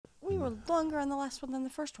were longer on the last one than the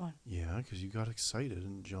first one. Yeah, because you got excited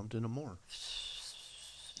and jumped into more.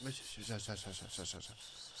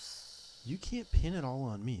 You can't pin it all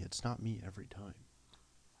on me. It's not me every time.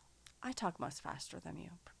 I talk much faster than you.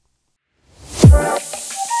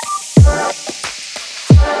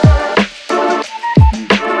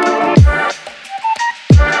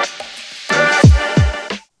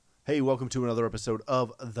 Hey, welcome to another episode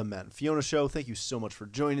of The Matt and Fiona Show. Thank you so much for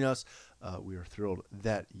joining us. We are thrilled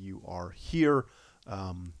that you are here.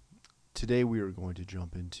 Today we are going to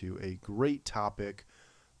jump into a great topic.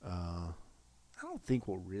 I don't think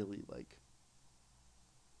we'll really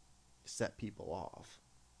set people off,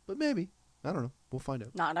 but maybe. I don't know. We'll find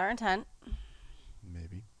out. Not our intent.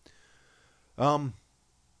 Maybe.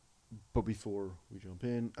 But before we jump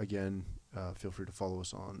in, again, feel free to follow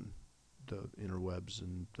us on the interwebs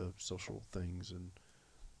and the social things, and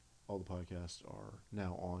all the podcasts are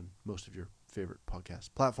now on most of your favorite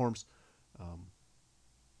podcast platforms. I'm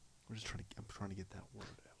trying to get that word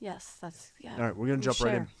out. Yes, that's, yeah. All right, we're going to jump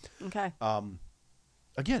right in. Okay.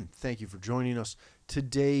 Again, thank you for joining us.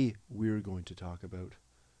 Today, we're going to talk about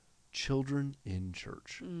children in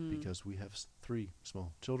church, because we have 3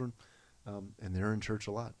 small children, and they're in church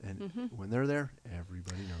a lot. And when they're there,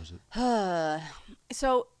 everybody knows it.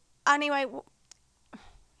 So, anyway,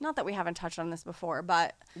 not that we haven't touched on this before,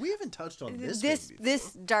 but we haven't touched on this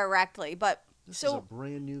directly, but this is a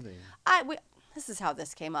brand new thing. This is how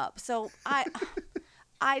this came up. So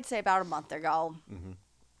I'd say about a month ago,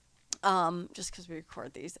 just because we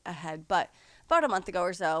record these ahead, but about a month ago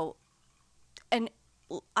or so, and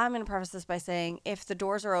I'm going to preface this by saying, if the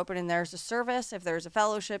doors are open and there's a service, if there's a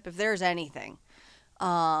fellowship, if there's anything,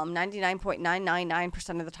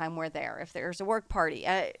 99.999% of the time we're there. If there's a work party,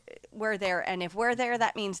 we're there. And if we're there,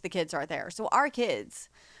 that means the kids are there. So our kids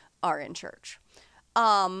are in church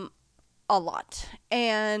a lot.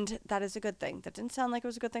 And that is a good thing. That didn't sound like it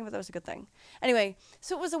was a good thing, but that was a good thing. Anyway,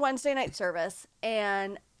 so it was a Wednesday night service.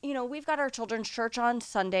 And, you know, we've got our children's church on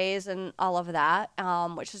Sundays and all of that,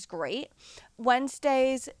 which is great.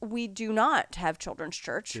 Wednesdays, we do not have children's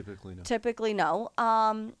church. Typically, no.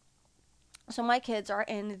 So my kids are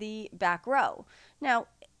in the back row. Now,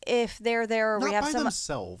 if they're there, not we have by some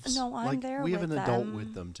themselves. No, I'm there. We with have an them. adult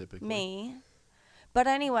with them typically. Me. But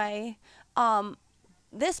anyway,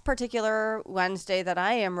 this particular Wednesday that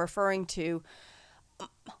I am referring to,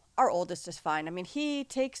 our oldest is fine. I mean, he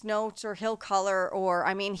takes notes, or he'll color, or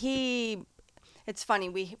I mean, it's funny,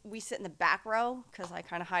 we sit in the back row because I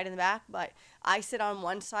kind of hide in the back, but I sit on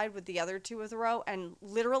one side with the other 2 of the row, and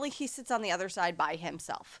literally he sits on the other side by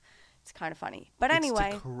himself. It's kind of funny. But anyway.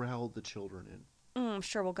 It's to corral the children in. I'm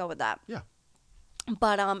sure we'll go with that. Yeah.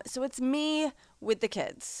 But so it's me with the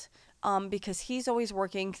kids, because he's always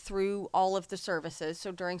working through all of the services.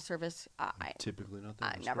 So during service, I'm typically not there.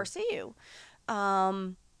 I never see you.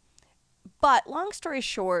 But long story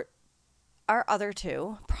short, our other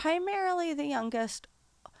 2, primarily the youngest,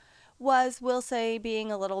 we'll say,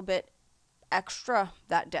 being a little bit extra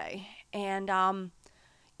that day. And,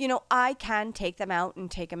 you know, I can take them out and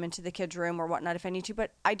take them into the kids' room or whatnot if I need to,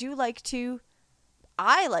 but I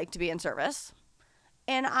like to be in service.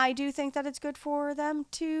 And I do think that it's good for them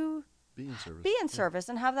to be in service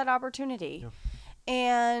and have that opportunity. Yeah.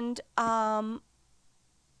 And,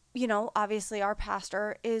 you know, obviously our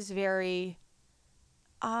pastor is very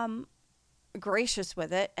gracious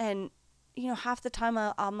with it. And, you know, half the time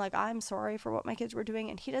I'm like, I'm sorry for what my kids were doing.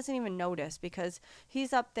 And he doesn't even notice because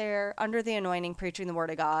he's up there under the anointing preaching the word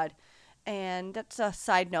of God. And that's a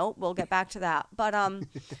side note. We'll get back to that. But,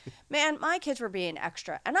 man, my kids were being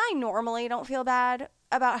extra. And I normally don't feel bad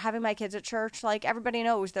about having my kids at church. Like, everybody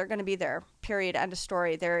knows they're going to be there. Period. End of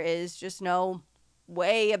story. There is just no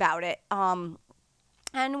way about it.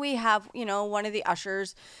 And we have, you know, one of the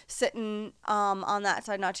ushers sitting on that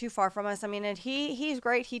side, not too far from us. I mean, and he's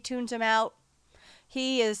great. He tunes him out.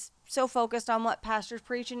 He is so focused on what pastor's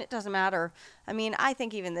preaching, it doesn't matter. I mean, I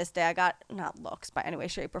think even this day I got, not looks by any way,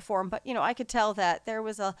 shape, or form, but, you know, I could tell that there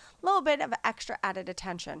was a little bit of extra added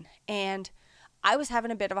attention. And I was having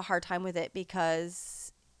a bit of a hard time with it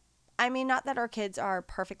because, I mean, not that our kids are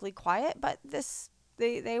perfectly quiet, but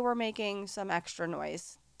they were making some extra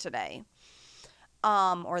noise today.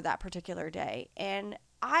 Or that particular day. And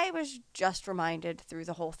I was just reminded through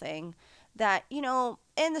the whole thing that, you know,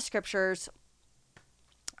 in the scriptures,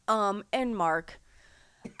 in Mark,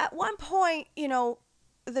 at one point, you know,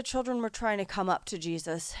 the children were trying to come up to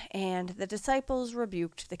Jesus and the disciples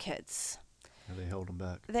rebuked the kids. And they held them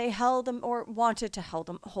back. They held them, or wanted to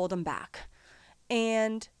hold them back.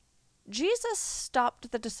 And Jesus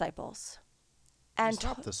stopped the disciples. And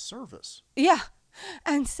stopped the service. Yeah.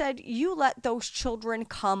 and said, "You let those children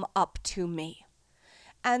come up to me."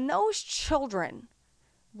 And those children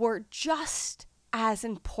were just as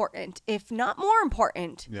important, if not more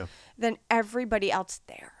important, than everybody else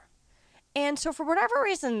there. And so for whatever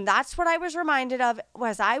reason, that's what I was reminded of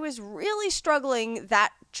was I was really struggling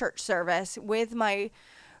that church service with my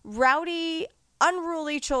rowdy,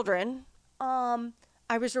 unruly children.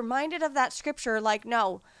 I was reminded of that scripture, like,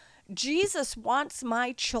 no, Jesus wants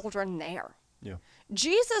my children there. Yeah.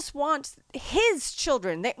 Jesus wants his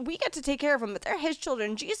children. We get to take care of them, but they're his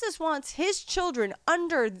children. Jesus wants his children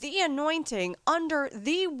under the anointing, under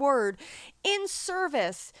the word, in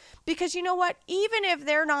service. Because you know what? Even if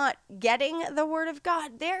they're not getting the word of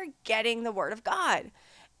God, they're getting the word of God.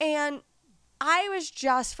 And I was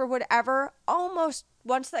just, for whatever, almost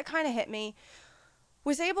once that kind of hit me,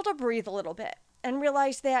 was able to breathe a little bit and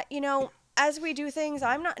realize that, as we do things,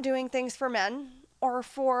 I'm not doing things for men or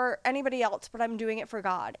for anybody else, but I'm doing it for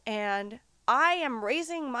God. And I am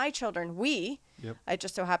raising my children. It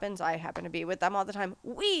just so happens I happen to be with them all the time.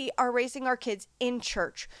 We are raising our kids in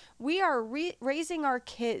church. We are raising our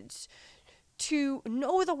kids to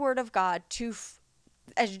know the word of God,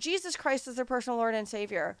 as Jesus Christ is their personal Lord and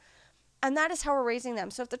Savior. And that is how we're raising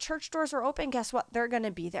them. So if the church doors are open, guess what? They're going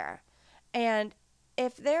to be there. And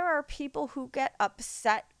if there are people who get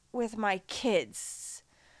upset with my kids,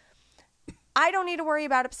 I don't need to worry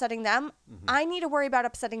about upsetting them. Mm-hmm. I need to worry about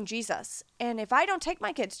upsetting Jesus. And if I don't take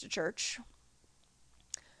my kids to church,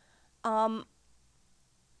 my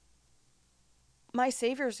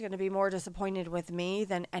Savior is going to be more disappointed with me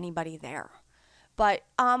than anybody there. But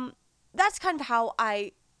that's kind of how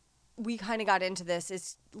we kind of got into this,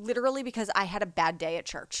 is literally because I had a bad day at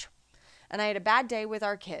church. And I had a bad day with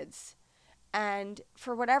our kids. And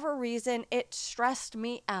for whatever reason, it stressed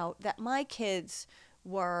me out that my kids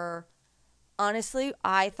were, honestly,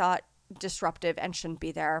 I thought disruptive and shouldn't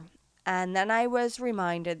be there. And then I was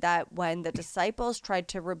reminded that when the disciples tried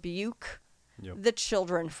to rebuke the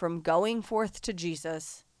children from going forth to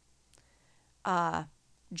Jesus,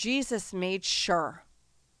 Jesus made sure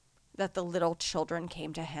that the little children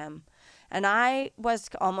came to him. And I was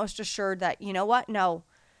almost assured that, you know what? No,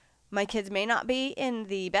 my kids may not be in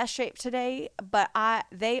the best shape today, but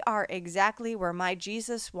they are exactly where my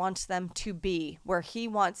Jesus wants them to be, where he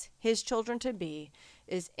wants his children to be,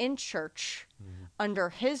 is in church, under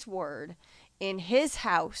his word, in his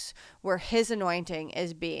house, where his anointing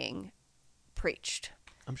is being preached.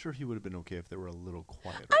 I'm sure he would have been okay if they were a little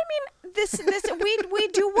quieter. I mean, this we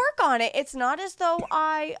do work on it. It's not as though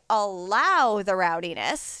I allow the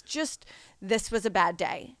rowdiness. Just this was a bad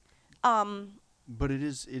day. But it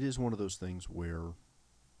is one of those things where,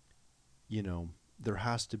 there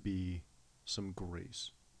has to be some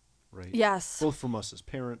grace, right? Yes. Both from us as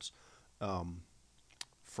parents,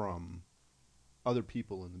 from other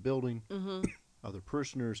people in the building, other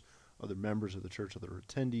parishioners, other members of the church, other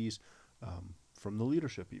attendees, from the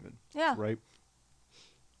leadership even. Yeah. Right?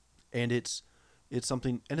 And it's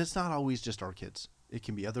something, and it's not always just our kids. It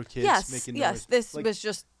can be other kids making noise. Yes, this was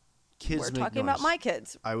just, kids we're make talking noise. about my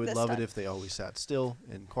kids. I would love it if they always sat still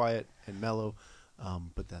and quiet and mellow,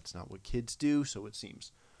 but that's not what kids do, so it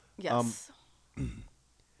seems. Yes.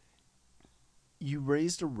 You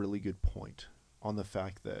raised a really good point on the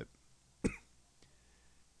fact that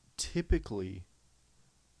typically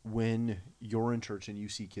when you're in church and you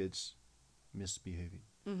see kids misbehaving,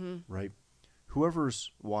 right?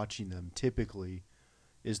 Whoever's watching them typically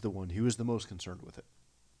is the one who is the most concerned with it.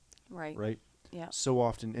 Right. Right? Yeah. So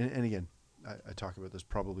often, and again, I talk about this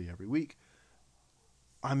probably every week.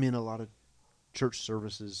 I'm in a lot of church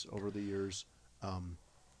services over the years.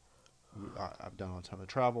 I've done a ton of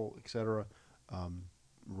travel, etc.,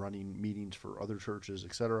 running meetings for other churches,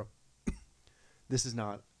 etc. This is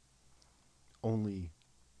not only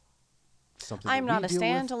something I'm not a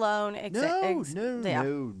standalone. No.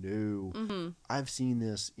 Mm-hmm. I've seen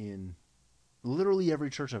this in literally every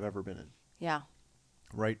church I've ever been in. Yeah.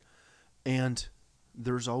 Right? And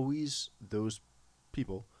there's always those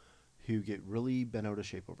people who get really bent out of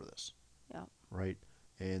shape over this. Yeah. Right?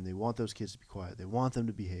 And they want those kids to be quiet. They want them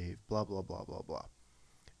to behave, blah, blah, blah, blah, blah.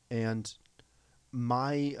 And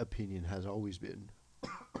my opinion has always been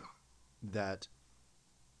that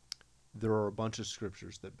there are a bunch of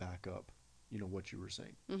scriptures that back up, what you were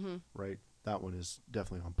saying. Mm-hmm. Right? That one is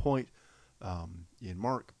definitely on point in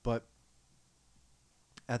Mark. But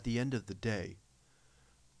at the end of the day,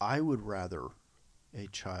 I would rather a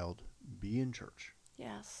child be in church.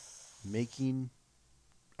 Yes. Making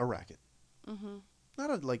a racket. Mm-hmm. Not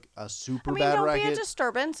a super bad don't racket. Be a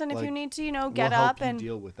disturbance, and if you need to, get we'll up help and you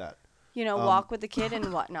deal with that. walk with the kid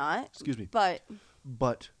and whatnot. Excuse me.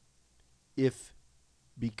 But if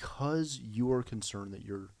because you are concerned that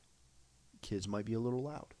your kids might be a little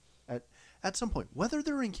loud at some point, whether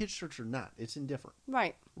they're in kids' church or not, it's indifferent.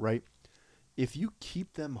 Right. Right? If you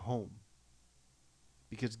keep them home,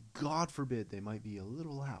 because God forbid they might be a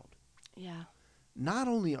little loud, Yeah. not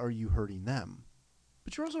only are you hurting them,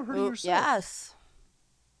 but you're also hurting Ooh, yourself. yes.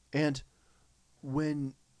 And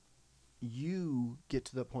when you get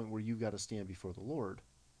to the point where you've got to stand before the Lord,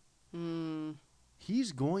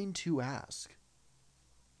 He's going to ask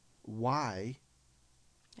why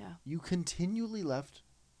you continually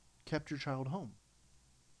kept your child home.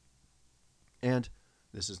 And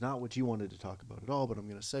this is not what you wanted to talk about at all, but I'm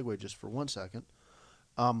going to segue just for 1 second.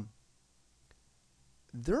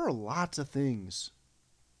 There are lots of things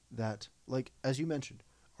that, like, as you mentioned,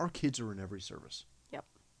 our kids are in every service. Yep.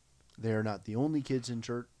 They are not the only kids in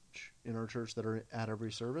our church that are at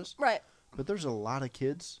every service. Right. But there's a lot of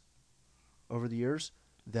kids over the years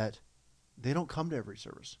that they don't come to every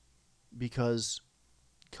service because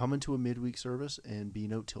coming to a midweek service and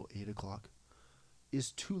being out till 8 o'clock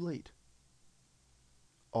is too late.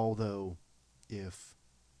 Although if,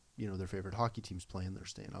 their favorite hockey team's playing, they're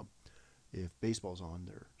staying up. If baseball's on,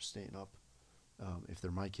 they're staying up. If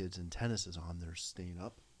they're my kids and tennis is on, they're staying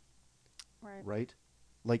up. Right. Right?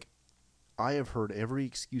 Like, I have heard every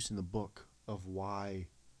excuse in the book of why,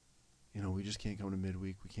 we just can't come to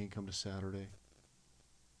midweek. We can't come to Saturday.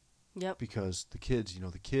 Yep. Because the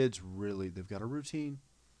kids really, they've got a routine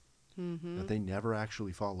that they never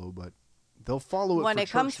actually follow, but they'll follow it when for it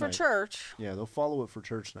comes church for night. church. Yeah, they'll follow it for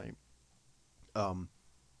church night.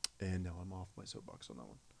 And no, I'm off my soapbox on that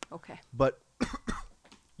one. Okay. But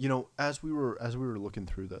as we were looking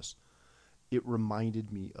through this, it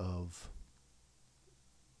reminded me of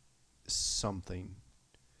something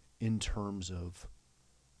in terms of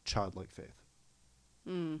childlike faith.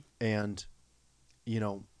 And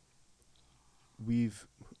we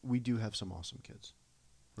do have some awesome kids.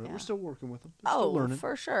 Right? Yeah. We're still working with them. They're still learning.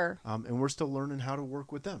 For sure. And we're still learning how to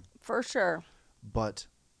work with them. For sure. But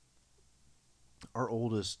our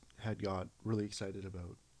oldest had got really excited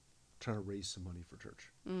about trying to raise some money for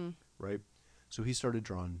church. Right? So he started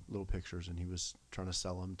drawing little pictures, and he was trying to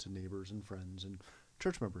sell them to neighbors and friends and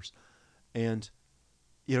church members. And,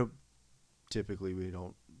 typically we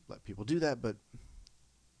don't let people do that, but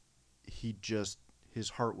his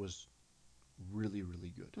heart was really, really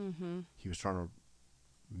good. He was trying to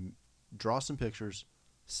draw some pictures,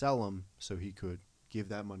 sell them so he could give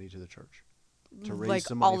that money to the church. To raise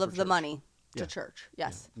some money all of the church. money to church.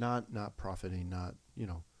 Yes. Yeah. Not profiting, not,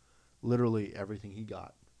 literally everything he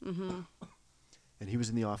got. And he was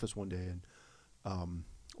in the office one day, and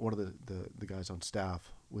one of the guys on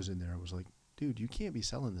staff was in there and was like, dude, you can't be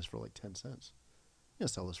selling this for like 10 cents. You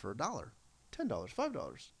gotta sell this for $1, $10,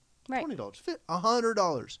 $5, Right. $20,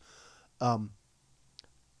 $100.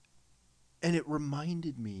 And it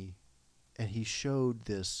reminded me, and he showed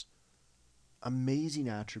this amazing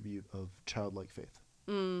attribute of childlike faith.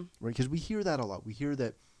 Right? Because we hear that a lot. We hear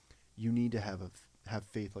that you need to have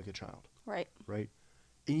faith like a child. Right. Right?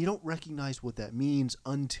 And you don't recognize what that means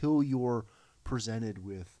until you're presented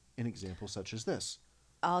with an example such as this.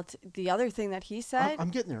 The other thing that he said. I'm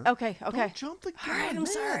getting there. Okay. Don't jump the gun. All right, I'm man.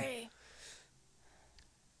 sorry.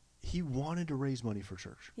 He wanted to raise money for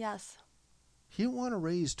church. Yes. He didn't want to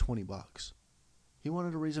raise $20. He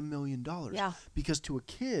wanted to raise $1 million. Yeah. Because to a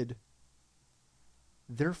kid,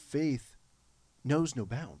 their faith knows no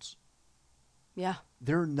bounds. Yeah.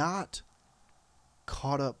 They're not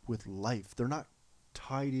caught up with life. They're not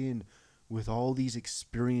tied in with all these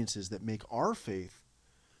experiences that make our faith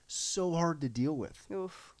so hard to deal with.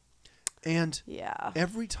 Oof. And yeah.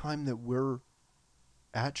 Every time that we're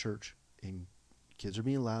at church and kids are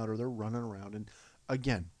being loud or they're running around, and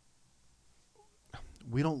again,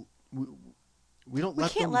 we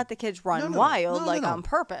can't let the kids run wild on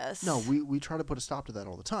purpose. No, we try to put a stop to that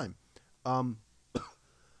all the time.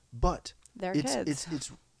 But they're kids.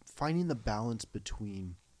 It's finding the balance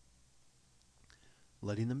between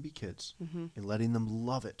letting them be kids and letting them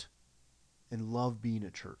love it and love being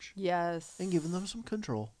at church. Yes. And giving them some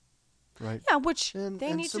control, right? Yeah, which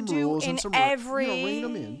they need to do in every... rein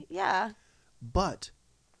them in. Yeah. But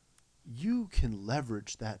you can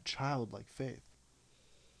leverage that childlike faith.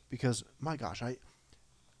 Because, my gosh,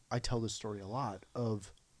 I tell this story a lot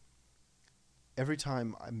of every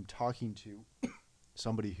time I'm talking to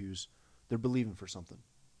somebody they're believing for something.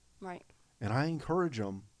 Right. And I encourage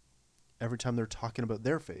them every time they're talking about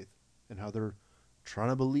their faith and how they're trying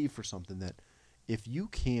to believe for something, that if you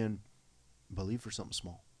can believe for something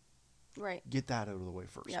small, right, get that out of the way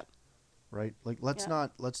first. Yep. Right? Like let's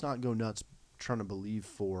not go nuts trying to believe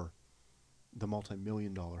for the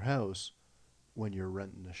multi-million-dollar house when you're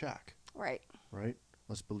renting a shack, Right. right?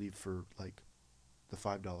 Let's believe for like the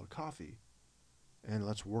 $5 coffee, and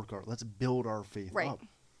let's build our faith Right. up.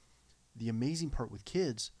 The amazing part with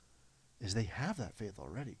kids is they have that faith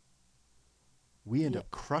already. We end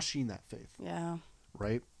up crushing that faith. Yeah.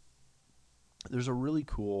 Right? There's a really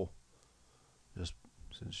cool, just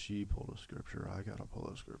since she pulled a scripture, I got to pull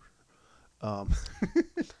a scripture.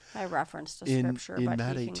 I referenced a in scripture, but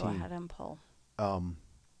Matt he can go 18, ahead and pull.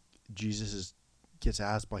 Jesus gets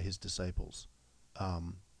asked by his disciples,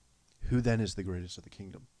 who then is the greatest of the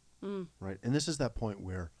kingdom? Right? And this is that point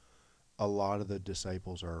where a lot of the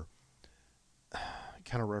disciples are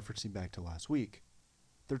kind of referencing back to last week.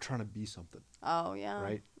 They're trying to be something. Oh, yeah.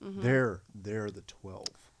 Right? Mm-hmm. They're the 12.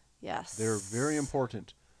 Yes. They're very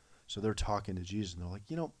important. So they're talking to Jesus, and they're like,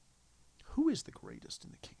 who is the greatest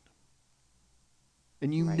in the kingdom?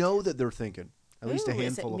 And you know that they're thinking, at least a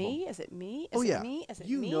handful of them. Is it me? Is it me? Is it me?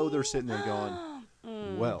 You know they're sitting there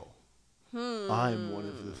going, well, I'm one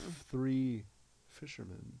of the 3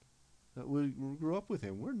 fishermen that we grew up with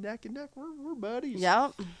him. We're neck and neck. We're buddies.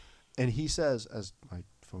 Yep. And he says, as my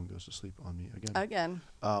phone goes to sleep on me again.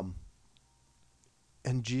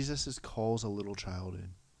 And Jesus calls a little child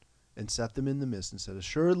in and set them in the midst and said,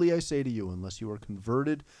 assuredly I say to you, unless you are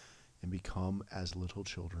converted and become as little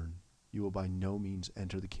children, you will by no means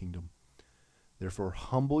enter the kingdom. Therefore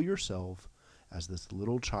humble yourself as this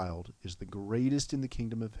little child is the greatest in the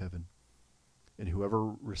kingdom of heaven. And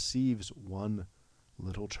whoever receives one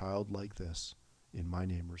little child like this in my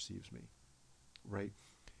name receives me. Right?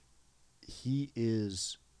 He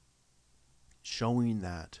is showing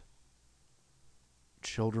that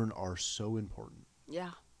children are so important.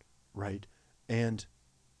 Yeah. Right? And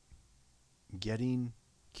getting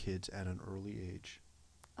kids at an early age.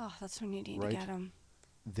 Oh, that's when you need right? to get them.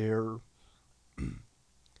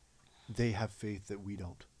 They have faith that we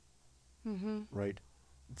don't. Mm-hmm. Right?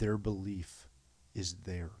 Their belief is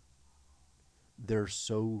there. They're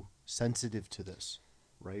so sensitive to this.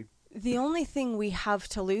 Right? The only thing we have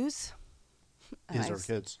to lose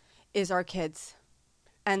is our kids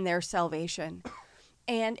and their salvation.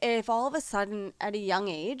 And if all of a sudden at a young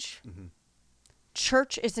age,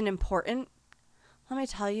 church isn't important, let me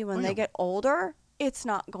tell you, when they get older, it's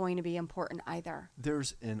not going to be important either.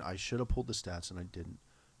 And I should have pulled the stats and I didn't.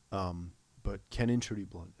 But Ken and Trudy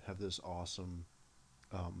Blunt have this awesome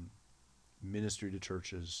ministry to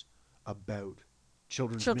churches about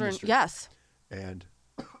children's ministry. Yes. And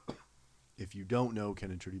if you don't know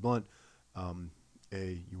Ken and Trudy Blunt,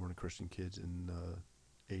 you weren't a Christian kids in the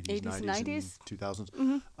 80s, 90s, and 2000s.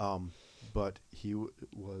 Mm-hmm. But he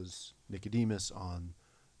was Nicodemus on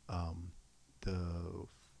the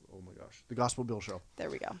Gospel Bill show. There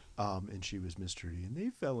we go. And she was Miss Trudy, and they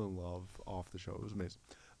fell in love off the show. It was amazing.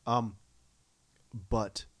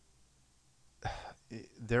 But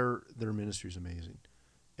their ministry is amazing.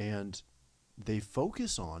 And they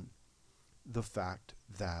focus on the fact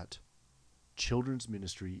that children's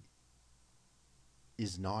ministry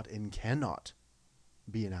is not and cannot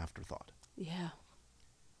be an afterthought. Yeah.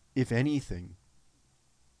 If anything,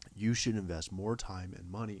 you should invest more time and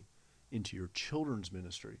money into your children's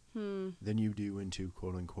ministry than you do into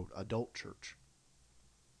quote unquote adult church.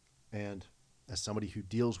 And as somebody who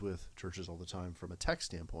deals with churches all the time from a tech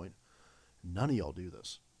standpoint, none of y'all do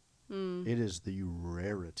this. It is the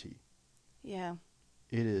rarity. Yeah.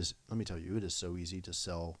 It is, let me tell you, it is so easy to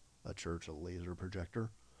sell a church a laser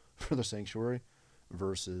projector for the sanctuary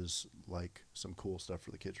versus like some cool stuff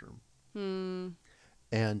for the kids' room.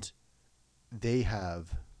 And they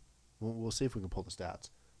have, we'll see if we can pull the stats,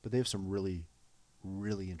 but they have some really,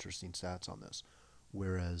 really interesting stats on this.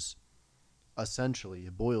 Whereas essentially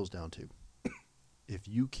it boils down to, if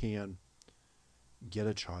you can get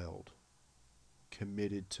a child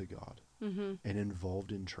committed to God and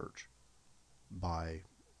involved in church by,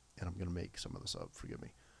 and I'm going to make some of this up, forgive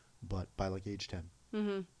me, but by like age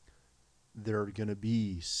 10, they're going to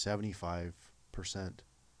be 75%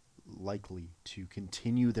 likely to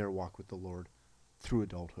continue their walk with the Lord through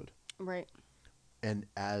adulthood. Right. And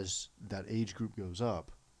as that age group goes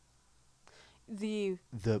up, the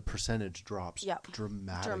percentage drops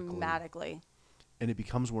dramatically. And it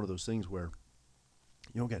becomes one of those things where,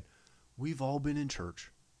 again, we've all been in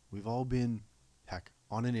church. We've all been, heck,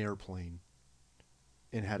 on an airplane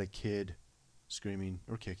and had a kid screaming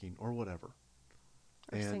or kicking or whatever.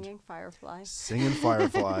 Or singing Firefly. Singing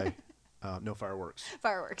Firefly. No fireworks.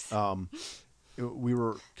 Fireworks. We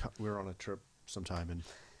were on a trip sometime, and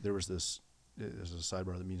there was this. There's a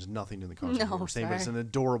sidebar that means nothing in the concept of what we're saying, but it's an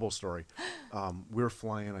adorable story. We're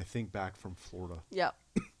flying, I think, back from Florida. Yep.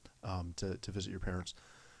 To visit your parents,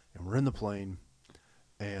 and we're in the plane,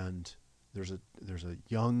 and there's a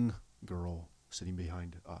young girl sitting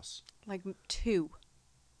behind us. Like 2.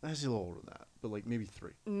 She's a little older than that, but like maybe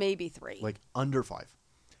 3. Maybe 3. Like under 5.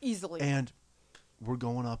 Easily. And we're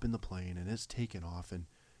going up in the plane, and it's taken off, and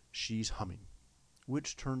she's humming,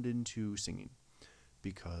 which turned into singing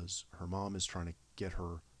because her mom is trying to get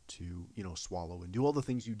her to, swallow and do all the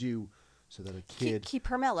things you do so that a kid keep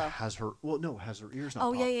her mellow. has her ears not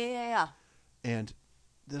Oh, popped. yeah. And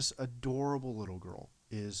this adorable little girl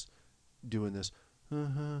is doing this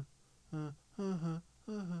the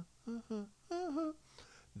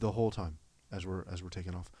whole time as we're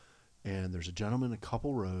taking off. And there's a gentleman a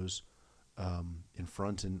couple rows in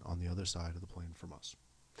front and on the other side of the plane from us.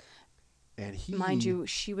 And he, mind you,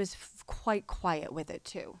 she was quite quiet with it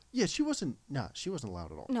too. Yeah, she wasn't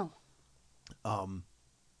loud at all. No.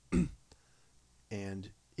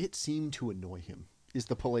 And it seemed to annoy him, is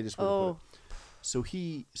the politest way to put it. So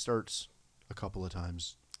he starts a couple of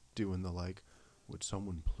times doing the like, would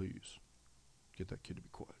someone please get that kid to be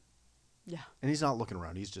quiet? Yeah. And he's not looking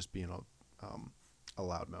around. He's just being a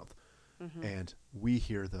loudmouth. Mm-hmm. And we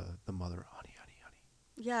hear the mother, honey.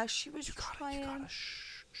 Yeah, she was trying. You gotta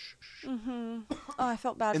shh. Mm-hmm. Oh, I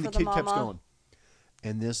felt bad and for the kid mama. kept going.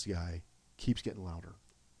 And this guy keeps getting louder.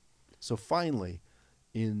 So finally,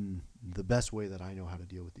 in the best way that I know how to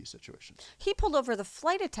deal with these situations, he pulled over the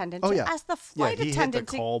flight attendant to ask the flight he attendant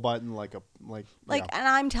hit the call button like. And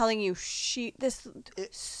I'm telling you,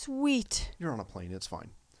 sweet. You're on a plane, it's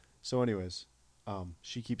fine. So anyways,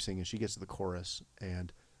 she keeps singing. She gets to the chorus,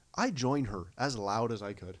 and I joined her as loud as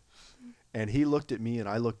I could. And he looked at me, and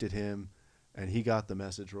I looked at him, and he got the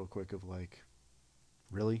message real quick of like,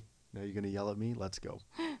 really? Now you're going to yell at me? Let's go.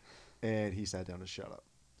 And he sat down and shut up.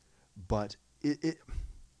 But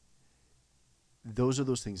those are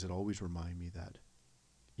those things that always remind me that,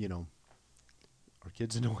 are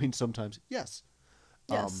kids annoying sometimes? Yes.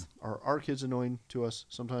 Yes. Are our kids annoying to us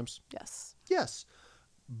sometimes? Yes. Yes.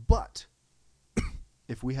 But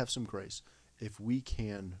if we have some grace, if we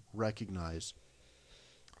can recognize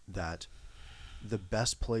that the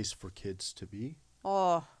best place for kids to be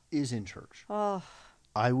is in church.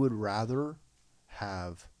 I would rather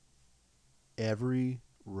have every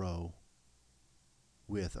row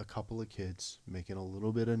with a couple of kids making a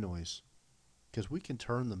little bit of noise, because we can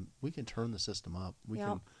turn the system up. We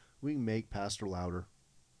can make pastor louder.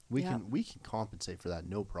 We can compensate for that,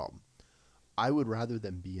 no problem. I would rather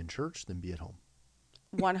them be in church than be at home.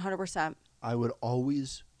 100%. I would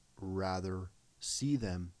always rather see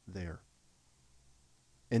them there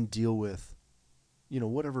and deal with,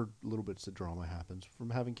 whatever little bits of drama happens from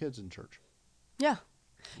having kids in church. Yeah.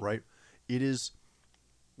 Right? It is,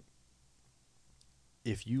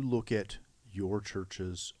 if you look at your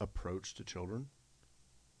church's approach to children,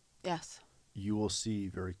 yes, you will see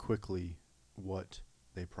very quickly what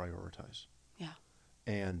they prioritize. Yeah.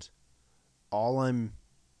 And all I'm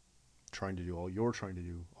trying to do, all you're trying to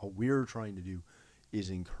do, all we're trying to do is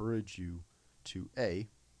encourage you to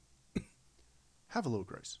have a little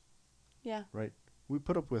grace. Yeah. Right? We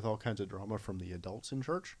put up with all kinds of drama from the adults in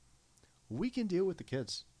church. We can deal with the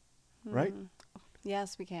kids. Right?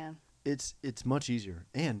 Yes, we can. It's much easier.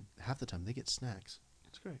 And half the time they get snacks.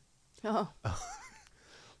 It's great. Oh.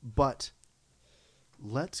 But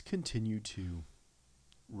let's continue to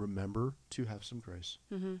remember to have some grace.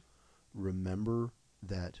 Mm-hmm. Remember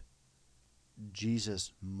that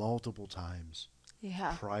Jesus multiple times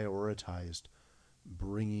prioritized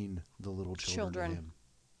bringing the little children to him.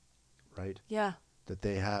 Right? Yeah. That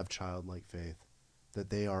they have childlike faith. That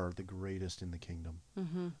they are the greatest in the kingdom.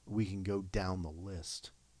 Mm-hmm. We can go down the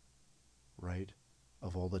list, right,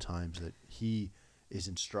 of all the times that he is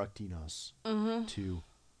instructing us to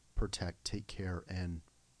protect, take care, and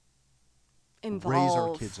raise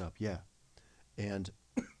our kids up. Yeah. And,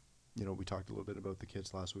 we talked a little bit about the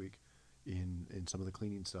kids last week in some of the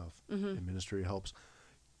cleaning stuff and ministry helps.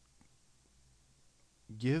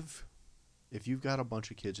 If you've got a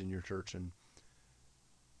bunch of kids in your church and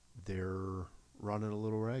they're running a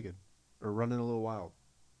little ragged or running a little wild,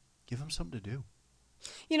 give them something to do.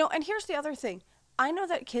 And here's the other thing. I know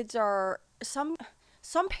that kids are, some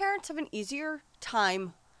parents have an easier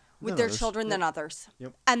time with their children than others.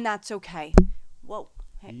 Yep. And that's okay. Whoa.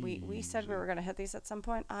 Hey, we said we were going to hit these at some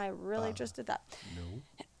point. I really just did that.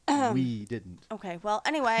 No, we didn't. Okay. Well,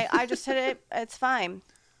 anyway, I just hit it. It's fine.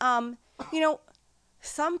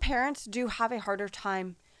 Some parents do have a harder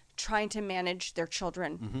time trying to manage their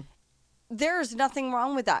children. Mm-hmm. There's nothing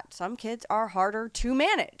wrong with that. Some kids are harder to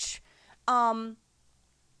manage. But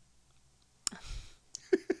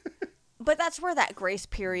that's where that grace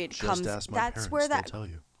period comes. Just ask my parents, they'll tell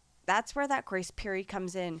you. That's where that grace period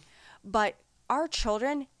comes in. But our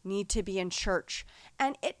children need to be in church.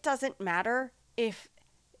 And it doesn't matter if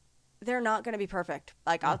they're not going to be perfect.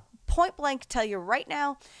 Like, I'll point blank tell you right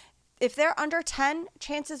now, if they're under 10,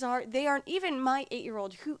 chances are they aren't. Even my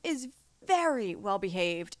 8-year-old, who is very well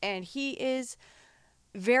behaved and he is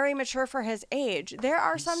very mature for his age. There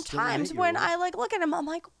are He's some still an times when 8-year-old. I like look at him, I'm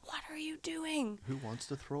like, what are you doing? Who wants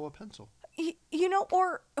to throw a pencil? You know,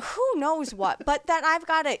 or who knows what, but that I've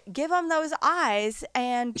got to give him those eyes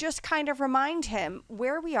and just kind of remind him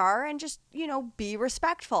where we are and just, you know, be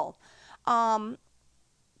respectful.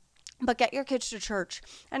 But get your kids to church.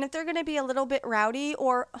 And if they're going to be a little bit rowdy,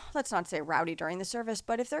 or let's not say rowdy during the service,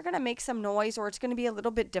 but if they're going to make some noise or it's going to be a little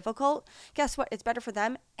bit difficult, guess what? It's better for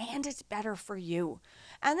them and it's better for you.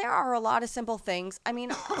 And there are a lot of simple things. I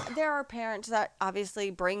mean, there are parents that obviously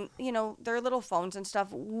bring, you know, their little phones and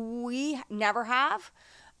stuff. We never have,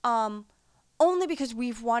 only because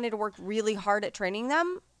we've wanted to work really hard at training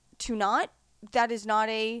them to not. That is not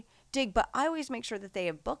a dig, but I always make sure that they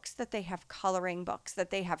have books, that they have coloring books, that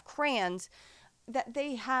they have crayons, that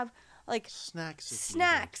they have like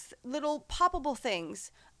snacks, little poppable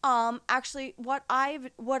things. Actually, what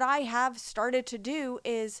I have started to do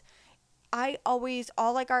is I always,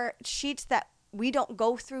 all like our sheets that we don't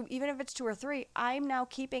go through, even if it's 2 or 3, I'm now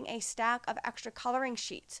keeping a stack of extra coloring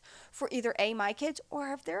sheets for either my kids,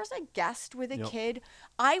 or if there's a guest with a kid,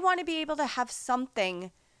 I want to be able to have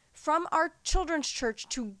something from our children's church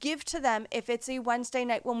to give to them if it's a Wednesday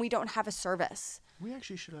night when we don't have a service. We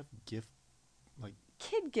actually should have kid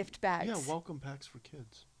gift bags. Yeah, welcome packs for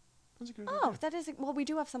kids. That's a good Oh, idea. that is, well, we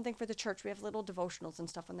do have something for the church. We have little devotionals and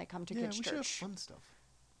stuff when they come to kids' church. Yeah, we should have fun stuff,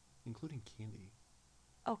 including candy.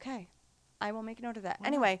 Okay. I will make note of that.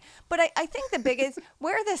 Anyway, but I think the biggest,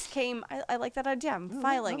 where this came, I like that idea. I'm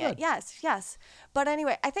filing it. Yes. But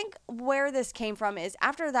anyway, I think where this came from is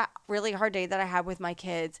after that really hard day that I had with my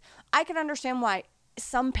kids, I can understand why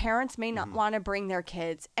some parents may not want to bring their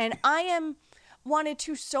kids. And I wanted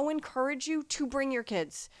to so encourage you to bring your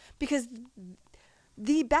kids, because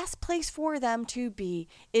the best place for them to be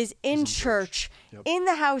is in church. In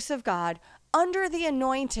the house of God, under the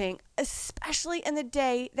anointing, especially in the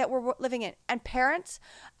day that we're living in. And parents,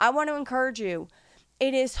 I want to encourage you.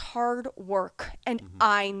 It is hard work, and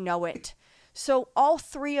I know it. So all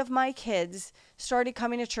 3 of my kids started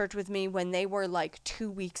coming to church with me when they were like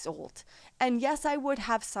 2 weeks old. And yes, I would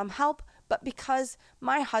have some help, but because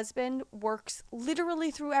my husband works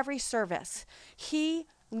literally through every service, he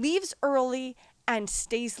leaves early and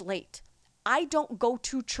stays late. I don't go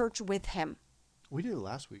to church with him. We did it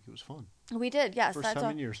last week. It was fun. We did, yes. First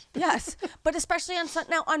time in years. Yes, but especially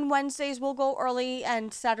on Wednesdays we'll go early,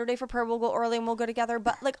 and Saturday for prayer we'll go early and we'll go together.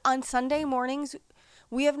 But like on Sunday mornings,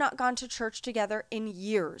 we have not gone to church together in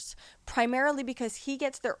years, primarily because he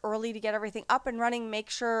gets there early to get everything up and running, make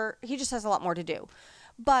sure he just has a lot more to do.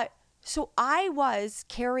 But so I was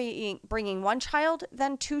bringing 1 child,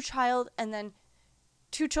 then 2 child, and then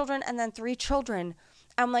 2 children, and then 3 children.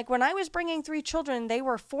 I'm like, when I was bringing 3 children, they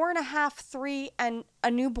were 4.5, 3, and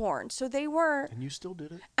a newborn. So they were. And you still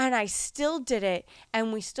did it? And I still did it.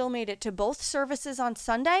 And we still made it to both services on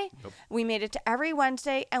Sunday. Yep. We made it to every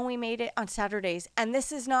Wednesday, and we made it on Saturdays. And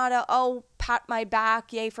this is not pat my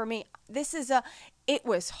back, yay for me. It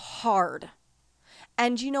was hard.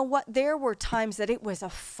 And you know what? There were times that it was a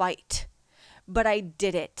fight, but I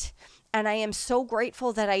did it. And I am so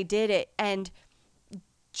grateful that I did it. And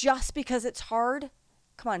just because it's hard,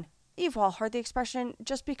 come on, you've all heard the expression,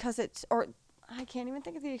 just because it's, or I can't even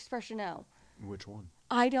think of the expression now. Which one?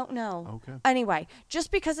 I don't know. Okay. Anyway,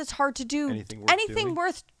 just because it's hard to do anything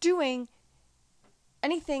worth doing,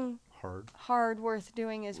 anything hard worth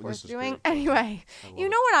doing is worth doing. Anyway, you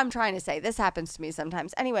know what I'm trying to say. This happens to me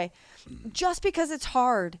sometimes. Anyway, just because it's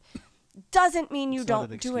hard doesn't mean you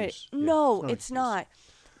don't do it. Yeah, no, it's not.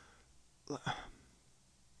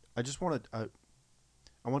 I just want to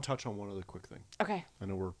I want to touch on one other quick thing. Okay. I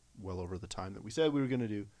know we're well over the time that we said we were going to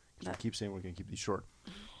do, because we keep saying we're going to keep these short.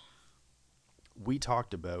 We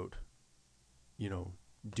talked about,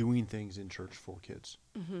 doing things in church for kids,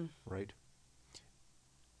 right?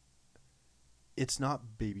 It's not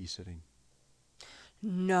babysitting.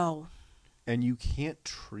 No. And you can't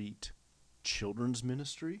treat children's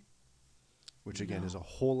ministry, which again is a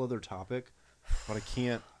whole other topic, but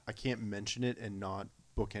I can't mention it and not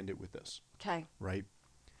bookend it with this. Okay. Right?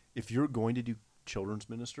 If you're going to do children's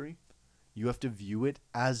ministry, you have to view it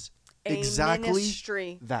as exactly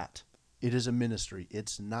ministry. That. It is a ministry.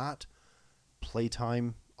 It's not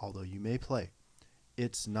playtime, although you may play.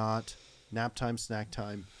 It's not nap time, snack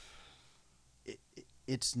time.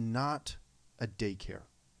 It's not a daycare.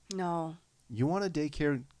 No. You want a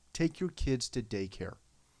daycare, take your kids to daycare.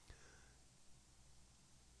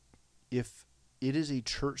 if it is a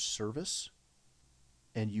church service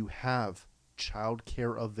and you have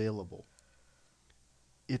childcare available,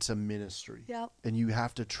 it's a ministry. Yep. And you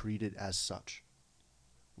have to treat it as such.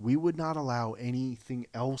 We would not allow anything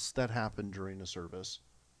else that happened during a service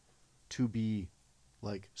to be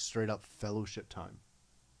like straight up fellowship time.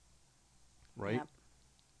 Right? Yep.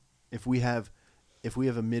 If we have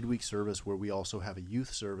a midweek service where we also have a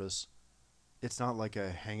youth service, it's not like a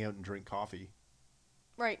hang out and drink coffee.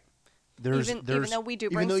 Right. There's even though we do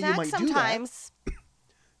bring even though you snacks might do that, sometimes.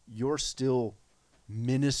 you're still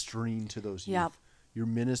ministering to those youth. Yep. You're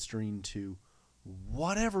ministering to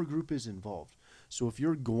whatever group is involved. So if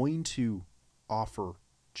you're going to offer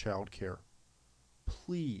childcare,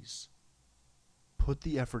 please put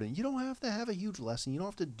the effort in. You don't have to have a huge lesson. You don't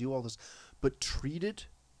have to do all this, but treat it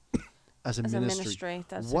as a ministry.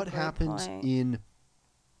 That's what a great happens point. in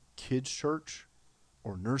kids' church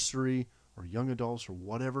or nursery or young adults or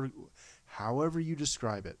whatever, however you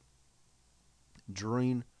describe it,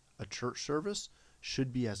 during a church service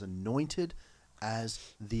should be as anointed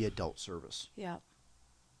as the adult service. Yeah.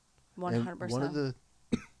 100%. 100%.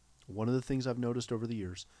 One of the things I've noticed over the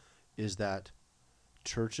years is that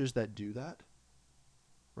churches that do that,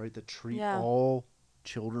 right, that treat all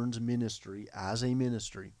children's ministry as a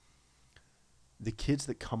ministry, the kids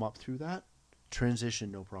that come up through that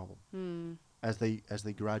transition no problem as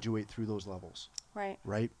they graduate through those levels.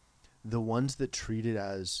 Right? The ones that treat it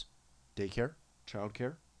as daycare,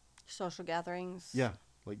 childcare, social gatherings. Yeah,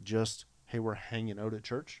 like just, hey, we're hanging out at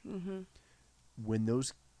church. Mm-hmm. When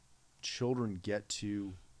those children get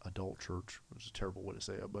to adult church, which is a terrible way to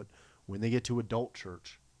say it, but when they get to adult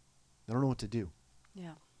church, they don't know what to do.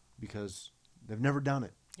 Yeah. Because they've never done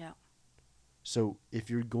it. Yeah. So if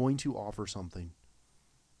you're going to offer something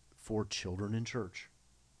for children in church,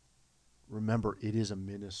 remember it is a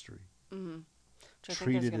ministry. Mm-hmm.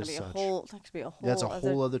 Treat it as such. That's a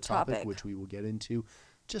whole other topic which we will get into,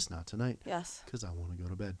 just not tonight. Yes. Because I want to go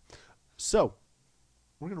to bed. So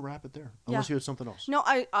we're going to wrap it there. Unless you have something else. No,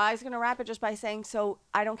 I was going to wrap it just by saying, so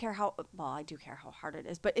I don't care I do care how hard it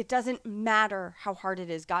is, but it doesn't matter how hard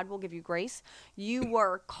it is. God will give you grace. You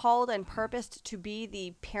were called and purposed to be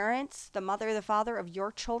the parents, the mother, the father of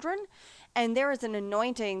your children. And there is an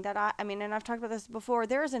anointing that and I've talked about this before,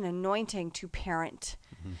 there is an anointing to parent.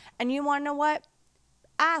 Mm-hmm. And you want to know what?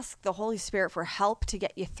 Ask the Holy Spirit for help to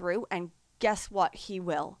get you through, and guess what? He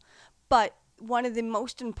will. But one of the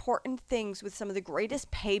most important things with some of the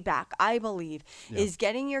greatest payback, I believe, is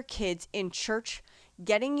getting your kids in church,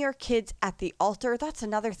 getting your kids at the altar. That's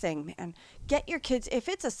another thing, man. Get your kids, if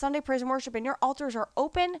it's a Sunday praise and worship and your altars are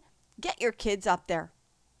open, get your kids up there.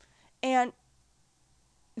 And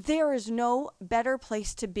there is no better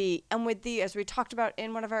place to be. And with as we talked about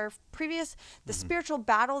in one of our previous, the spiritual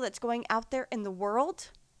battle that's going out there in the world,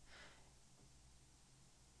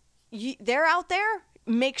 they're out there.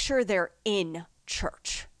 Make sure they're in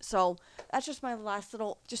church. So that's just my last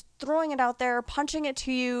little, just throwing it out there, punching it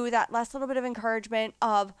to you, that last little bit of encouragement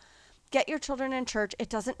of get your children in church. It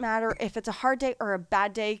doesn't matter if it's a hard day or a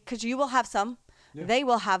bad day, because you will have some. Yeah. They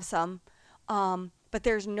will have some. But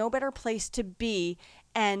there's no better place to be.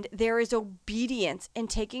 And there is obedience in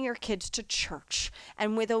taking your kids to church.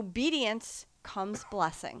 And with obedience comes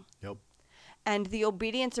blessing. Yep. And the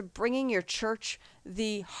obedience of bringing your church,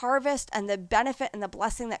 the harvest and the benefit and the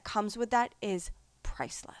blessing that comes with that is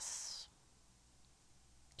priceless.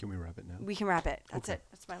 Can we wrap it now? We can wrap it. That's it.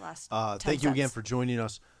 That's my last 10 Thank you again for joining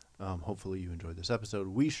us. Hopefully you enjoyed this episode.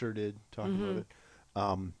 We sure did, talking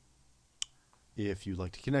about it. If you'd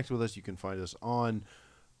like to connect with us, you can find us on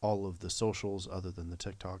all of the socials other than the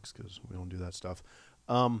TikToks, because we don't do that stuff.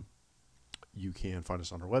 You can find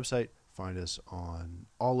us on our website. Find us on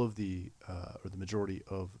all of the, or the majority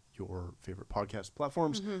of your favorite podcast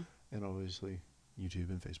platforms, and obviously YouTube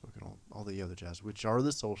and Facebook and all the other jazz, which are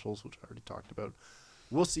the socials, which I already talked about.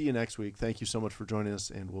 We'll see you next week. Thank you so much for joining us,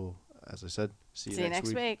 and we'll, as I said, see you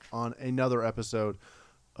next week on another episode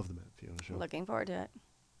of the Matt and Fiona Show. Looking forward to it.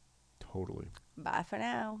 Totally. Bye for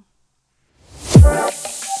now.